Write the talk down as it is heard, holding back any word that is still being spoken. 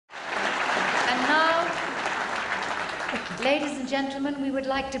Ladies and gentlemen, we would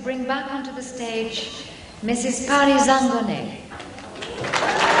like to bring back onto the stage Mrs. Paris Zangonet.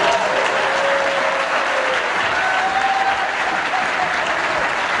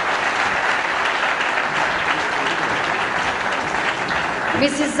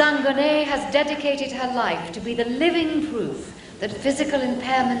 Mrs. Zangonet has dedicated her life to be the living proof that physical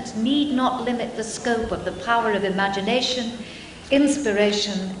impairment need not limit the scope of the power of imagination,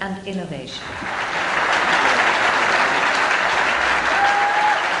 inspiration, and innovation.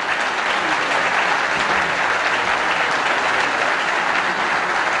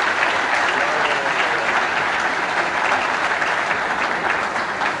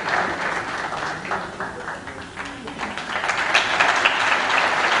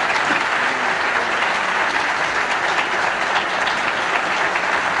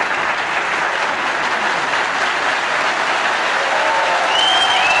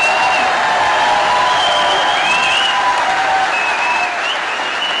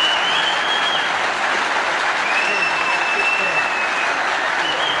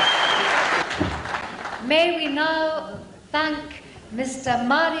 May we now thank Mr.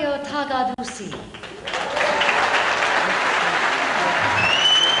 Mario Tagadusi.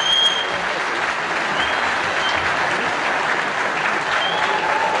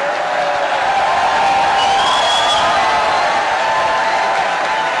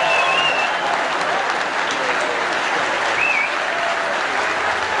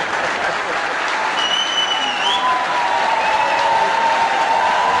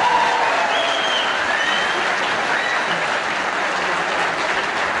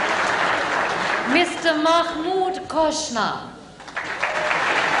 Mr. Mahmoud Koshna.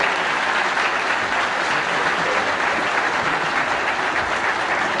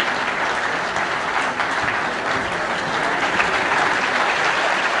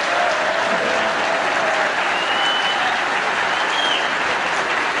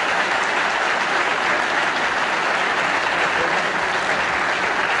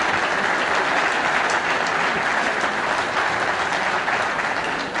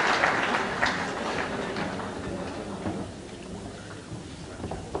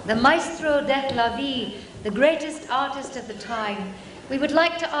 The Maestro de la Vie, the greatest artist of the time, we would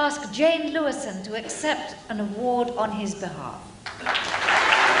like to ask Jane Lewison to accept an award on his behalf.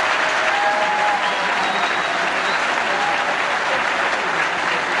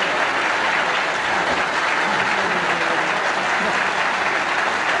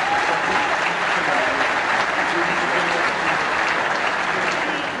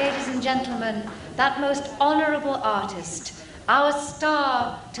 Ladies and gentlemen, that most honorable artist, our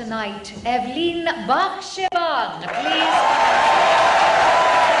star tonight, Evelyn Bakhshevan, please.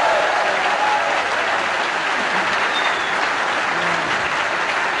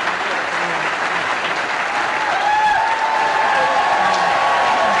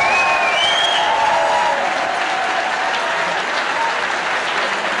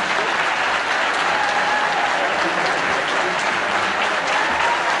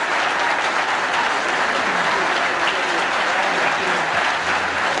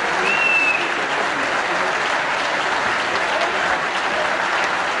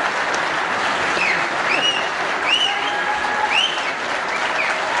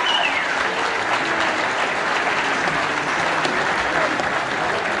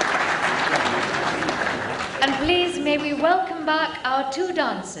 May we welcome back our two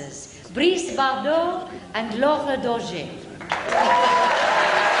dancers, Brice Bardot and Laure Dauger.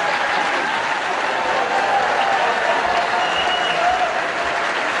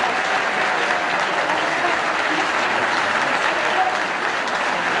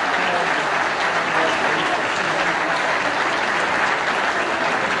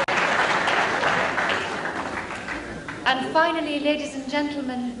 And finally, ladies and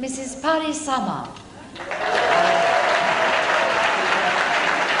gentlemen, Mrs. Paris Sama.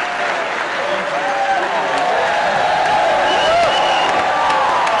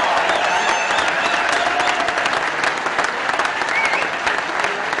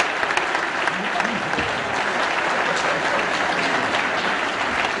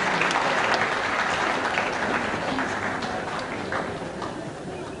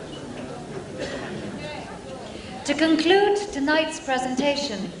 To conclude tonight's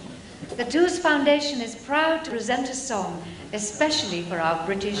presentation, the TOOS Foundation is proud to present a song especially for our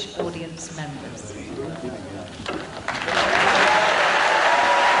British audience members.